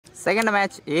Second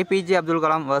match APJ Abdul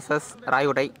Kalam vs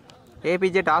Rayakottai.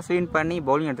 APJ toss win பண்ணி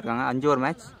bowling எடுத்துருக்காங்க. 5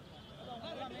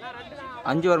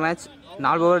 over match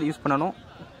 4 over use பண்ணணும்.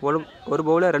 ஒரு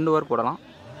பவுலர் 2 ஓவர் போடலாம்.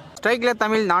 ஸ்ட்ரைக்கில்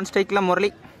தமிழ், நான் ஸ்ட்ரைக்கில் முரளி.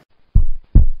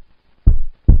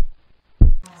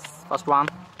 ஃபர்ஸ்ட் ஒன்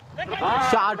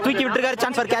ஷாட் தூக்கி விட்டுருக்காரு.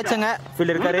 Chance for கேட்சுங்க.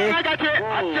 ஃபீல்ட் இருக்காரு,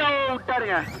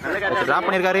 டிராப்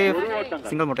பண்ணிருக்காரு.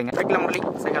 சிங்கிள் மூட்டைங்க. ஸ்ட்ரைக்கில் முரளி.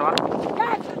 செகண்ட் ஒன்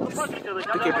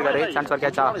தூக்கி விட்டுருக்காரு. சான்ஸ் ஃபார்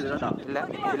கேட்சா இல்லை,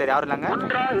 இல்லை யாரும் இல்லைங்க.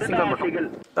 சிங்கிள் மூட்டை.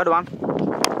 தேர்ட் ஒன்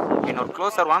இன்னொரு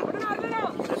க்ளோசர் ஒன்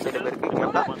சைடு பேருக்கு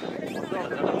கேப்டா.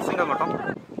 சிங்கிள் மட்டும்.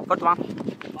 ஃபோர்த் ஒன்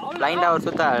லைண்டாக ஒரு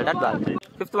சுத்த டட் பால்.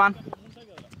 ஃபிஃப்த் ஒன்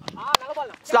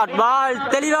ஸ்லாட் பால்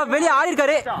தெளிவாக வெளியே ஆடி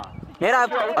இருக்காரு. நேரா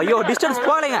ஐயோ டிஸ்டன்ஸ்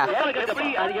போகலைங்க.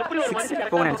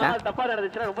 போக நினைச்சேன்.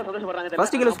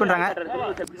 ஃபர்ஸ்ட் கில் யூஸ் பண்றாங்க.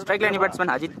 Strike line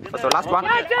batsman Ajith. First last one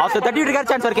of தட்டி விட்டுருக்காரு.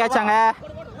 சான்ஸ் ஒரு கேட்சாங்க.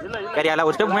 கேரியால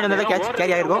ஒரு ஸ்டெப் முன்னாடி வந்தா கேட்ச்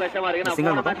கேரி ஆயிருக்கும்.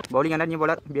 சிங்கிள் மட்டும். Bowling under new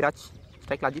bowler Praj.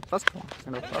 Strike Ajith. First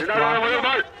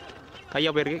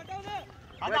கையா போயிருக்கு.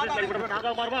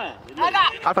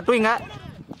 கால் ஃபார் 2 இங்க.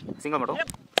 சிங்கிள் மட்டும்.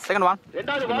 செகண்ட் ஒன்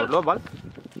லோ பால்.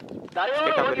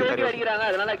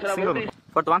 சிங்கிள்.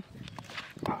 ஃபோர்த் ஒன்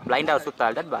பிளைண்டா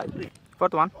சுத்தால் டட் பால்.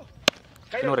 ஃபோர்த் ஒன்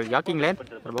இன்னொரு யாக்கிங் லைன்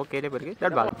ரொம்ப கேலே போயிருக்கு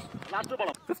டட் பால்.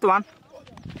 Fifth one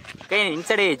can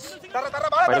inside age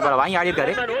பால் வாங்கி ஆடி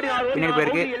இருக்காரு. பின்னாடி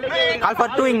போயிருக்கு. கால்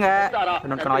ஃபார் 2 இங்க.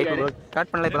 இன்னொரு வாய்ப்பு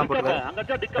கட் பண்ணல. இப்பதான் போட்டுருக்காரு.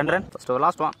 2 run. First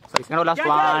last one sorry second last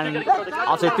one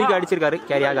of side தூக்கி அடிச்சிருக்காரு.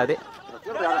 கேரி ஆகாது.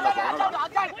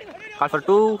 கால் ஃபார்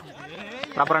 2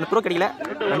 ப்ராப்பரான த்ரோ கிடைக்கல.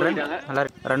 2 ரன். நல்லா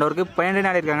 2 ஓவருக்கு 12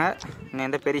 ஆடி இருக்காங்க. இன்னும்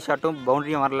எந்த பெரிய ஷாட்டும்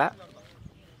பவுண்டரியும் வரல.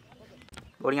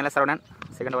 bowling எல்லாம் சரவணன்.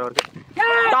 செகண்ட் ஓவருக்கு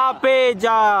டாப்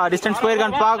ஏஜா டிஸ்டன்ஸ்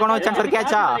போயிருக்கான்னு பார்க்கணும். சான்ஸ் ஃபார்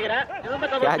கேட்சா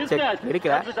கேட்ச்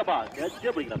இருக்கல.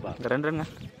 2 ரன்.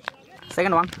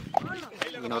 செகண்ட் ஒன்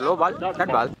இன்னொரு லோ பால்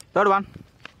டட் பால். தேர்ட் ஒன்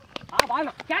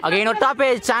அகைன் ஒரு top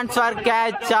age chance for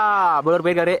கேட்சா. Bowler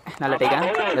போயிருக்காரு. நல்ல டேக்கன்.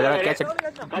 கேட்ச்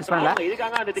மிஸ் பண்ணல.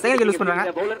 செகண்ட் கில் யூஸ் பண்றாங்க.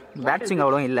 பேட் ஸ்விங்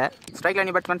அவ்வளவும் இல்ல. Strike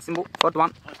line batsman Simbu. Fourth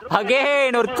one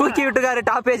again ஒரு தூக்கி விட்டுருக்காரு.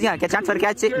 Top age chance for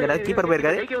catch. Keeper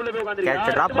போயிருக்காரு. கேட்ச்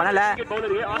டிராப் பண்ணல.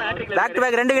 பேக் டு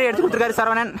பேக் 2 விக்கெட் எடுத்து கொடுத்துருக்காரு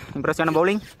Saravanan. இம்ப்ரெசிவான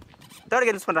bowling. Third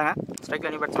kill use பண்றாங்க. Strike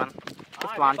line batsman.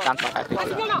 Fifth one chance for catch.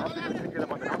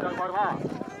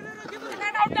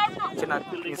 சின்ன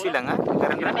மிஸ் இல்லங்க.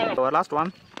 லாஸ்ட்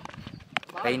ஒன்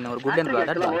லைன் ஒரு குட் அண்ட்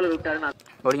பேட்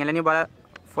bowling எல்லாம் பால்.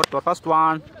 First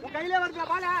one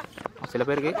சில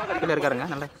பேருக்கு கீழே இருக்காருங்க.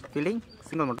 நல்ல ஃபீல்டிங்.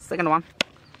 சிங்கிள் மட்டும். செகண்ட் ஒன்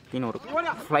இன்னொரு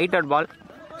ஃப்ளைட்டட் பால்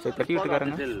தட்டி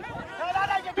விட்டுருக்காருங்க.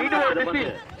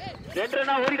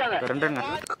 2 run.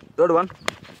 Third one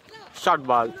short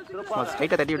ball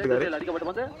ஸ்ட்ரைட்டாக தட்டி விட்டுருக்காரு.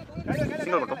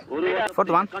 சிங்கிள் மட்டும்.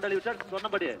 ஃபோர்த் ஒன்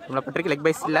நம்மளை பட்டிருக்கு. லெக்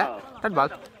பைஸ் இல்லை டட்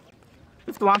பால்.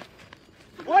 ஃபிஃப்த் ஒன்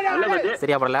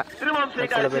சரியா படல.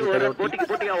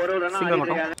 சிங்கிள்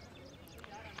மட்டும்.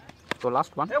 So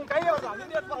last one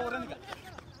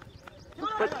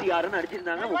 36 run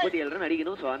அடிச்சிருந்தாங்க. 37 run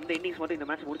அடிக்கணும். ஸோ அந்த இன்னிங்ஸ் மட்டும் இந்த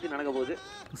மேட்ச் முடிச்சு நடக்க போகுது.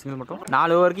 சிங்கிள் மட்டும்.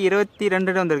 4 ஓவருக்கு 22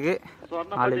 ரன் வந்திருக்கு.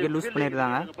 4 விக்கெட் லூஸ்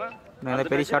பண்ணியிருந்தாங்க. எந்த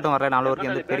பெரிய ஷாட்டும் வரல. 4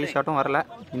 ஓவருக்கு எந்த பெரிய ஷாட்டும் வரல.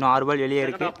 இன்னும் 6 பால் வெளியே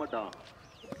இருக்கு.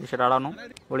 ஷாட் ஆடணும்.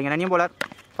 bowling running bowler.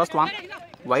 First one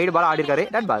wide பால் ஆடி இருக்காரு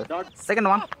டட் பால்.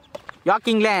 செகண்ட் ஒன்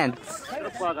யாக்கிங் லேண்ட்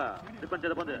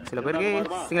சில பேருக்கு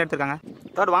சிங்கிள் எடுத்திருக்காங்க.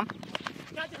 தேர்ட் ஒன்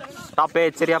டாப்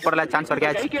ஏஜ் சரியா படல. Chance for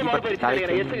catch.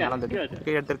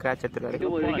 கீழே எடுத்து கேட்ச் எடுத்திருக்காரு.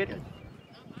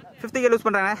 5th விக்கெட் லூஸ்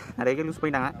பண்றாங்க. நிறைய விக்கெட் லூஸ்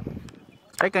பண்ணிட்டாங்க.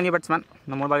 Strike line batsman.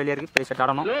 இந்த 3 பால் வெளியே இருக்கு. பெரிய ஷாட்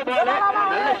ஆடணும்.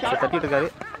 தட்டிட்டு இருக்காரு.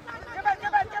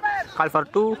 கால் ஃபார்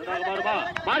 2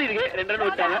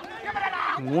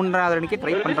 3வது ரன்னுக்கு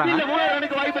ட்ரை பண்றாங்க.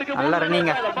 நல்ல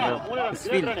ரன்னிங்க.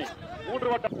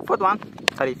 Fourth one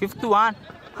sorry 5th one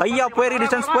ஹையா போயிருக்கு.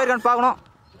 டிஸ்டன்ஸ் போயிருக்கான்னு பார்க்கணும்.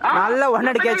 நல்ல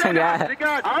 1 கேட்சுங்க.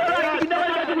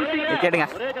 கேட்டுங்க.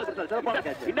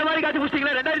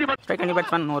 ஸ்ட்ரைக் அண்ட்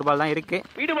பேட்ஸ்மேன் 1 பால் தான் இருக்கு.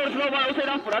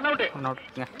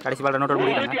 கடைசி பால் ரன் அவுட்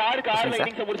பண்ணிட்டாங்க.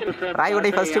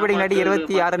 ராயகோட்டை ஃபர்ஸ்ட் பேட்டிங் ஆடி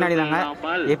 26 ரன் ஆடினாங்க.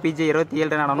 APJ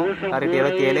 27 ரன் ஆடணும். டார்கெட்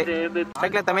 27.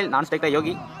 ஸ்ட்ரைக்ல தமிழ், நான் ஸ்ட்ரைக்ல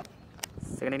யோகி.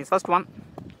 Second innings first one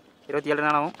 27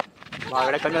 run ஆகும்.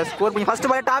 வாகட கொஞ்சம் ஸ்கோர் பண்ணி first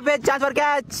ball top age chance for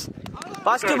catch.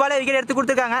 First ball wicket எடுத்து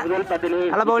கொடுத்துருக்காங்க.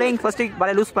 நல்ல பவுலிங். ஃபர்ஸ்ட்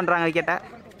பால் லூஸ் பண்றாங்க விக்கெட்டை.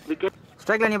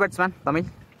 Strike line batsman Tamil.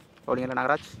 bowling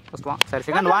Nagaraj. First one sorry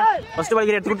second one first ball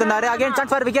wicket எடுத்து கொடுத்துட்டாரு. Again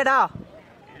chance for விக்கெட்டா.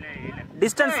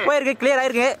 டிஸ்டன்ஸ் போயிருக்கு. Clear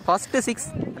ஆயிருக்கு. First 6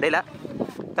 அடையில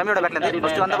தமிழோட பேட்ல இருந்து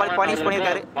ஃபர்ஸ்ட் வந்த பால் பாயிண்ட்ஸ்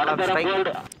பண்ணிருக்காரு. ஸ்ட்ரைக்.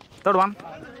 தேர்ட் ஒன்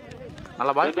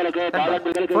நல்ல பால்.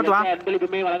 ஃபோர்த் ஒன்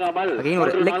அகைன்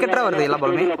ஒரு லெக் கட்டரா வருது. எல்லா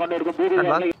பாலுமே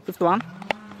டட் பால். ஃபிஃப்த் ஒன்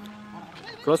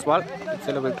க்ளோஸ் பால்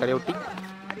சில பேர் கரை ஒட்டி.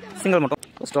 சிங்கிள் மட்டும்.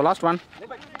 ஃபர்ஸ்ட் லாஸ்ட் ஒன்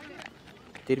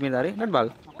திரும்பிதாரு டட் பால்.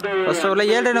 ஃபர்ஸ்ட்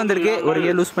ஓவரில் 7 ரன் வந்திருக்கு. ஒரு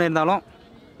 7 லூஸ் பண்ணியிருந்தாலும்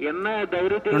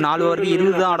இன்னும் 4 ஓவருக்கு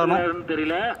 20 தான் ஆடணும்.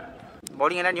 தெரியல.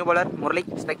 Bowling new bowler Murali,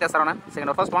 striker Saravanan.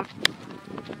 Second first one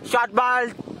short ball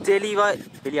தெளிவா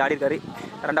வெளியே ஆடி இருக்காரு.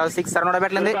 ரெண்டாவது 6 சரவணோட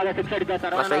பேட்ல இருந்து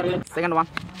ஃபர்ஸ்ட் ரைட். செகண்ட் ஒன்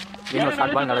இன்னொரு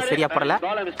ஷார்ட் பால் நல்லா சரியா படல.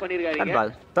 தேர்ட்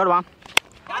பால் தேர்ட் ஒன்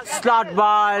ஸ்லாட்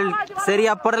பால்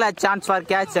சரியா படல. Chance for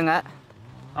கேட்ச்ங்க.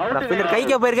 ஃபீல்டர்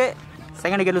கைக்கே போயிருக்கு.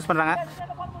 செகண்ட் விக்கெட் லூஸ் பண்றாங்க.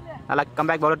 நல்லா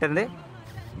கம்பேக் பவுலர் இருந்து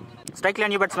ஸ்ட்ரைக்ல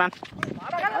நியூ பேட்ஸ்மேன்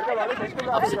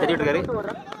தட்டி விட்டுருக்காரு.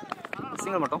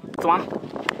 சிங்கிள் மட்டும் ஒன்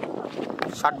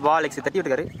ஷார்ட் பால் எக்ஸ் தட்டி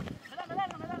விட்டுருக்காரு.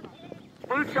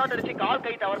 ஃபுல் ஷாட் அடிச்சு கால்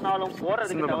கை தவறனாலும்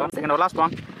போறதுக்கு தவறு. செகண்ட் லாஸ்ட்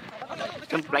ஒன்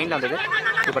பிளைன்ல வந்தது.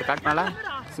 சூப்பர் கட்னால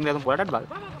சிங்கிள் எதுவும் போல பால்.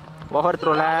 ஓவர்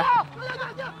த்ரோல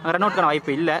ரன் அவுட்கான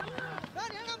வாய்ப்பு இல்லை.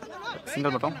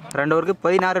 சிங்கிள் மட்டும் 2 ஓவருக்கு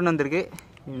 16 ரன் வந்திருக்கு.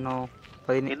 இன்னும்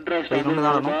 11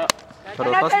 தான் ஆடணும். ஒரு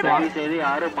ஃபர்ஸ்ட் ஒன்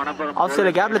ஆஃப்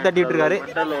சைடுல கேப்ல தட்டி விட்டுருக்காரு.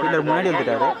 ஃபீல்டர் முன்னாடி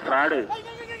வந்துட்டாரு.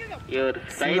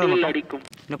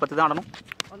 இன்னும் 10 தான் ஆடணும்.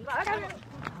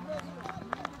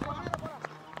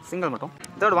 சிங்கிள் மட்டும்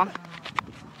தேர்ட் ஒன்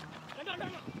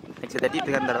நெக்ஸ்ட் தட்டிட்டு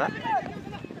இருக்காரு. இந்த தடவை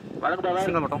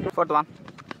சிங்கிள் மட்டும் ஃபோர்த் ஒன்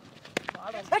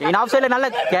இன் ஆஃப் சைடில் நல்ல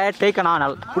டேக்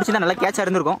ஆனால் பிடிச்சிருந்தா நல்ல கேட்சாக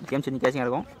இருந்திருக்கும். கேம் சேஞ்சிங் கேட்சிங்காக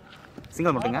இருக்கும்.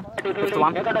 Single மட்டுங்க fifth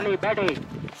one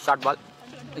short ball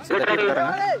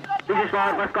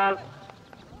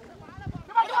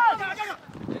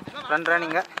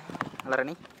ரன்னிங்க நல்ல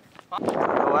ரன்னிங்.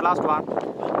 லாஸ்ட் ஒன்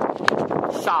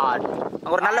ஷாட்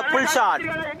ஒரு நல்ல ஃபுல் ஷாட்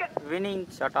வின்னிங்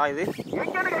ஷாட்டா இது.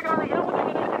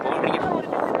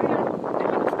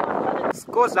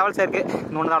 ஸ்கோர்ஸ் லெவல்ஸாக இருக்கு.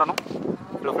 இன்னொன்று தான் ஆடணும்.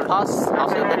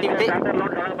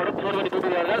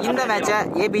 இந்த மேட்சை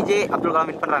APJ அப்துல் கலாம்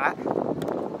வின் பண்றாங்க.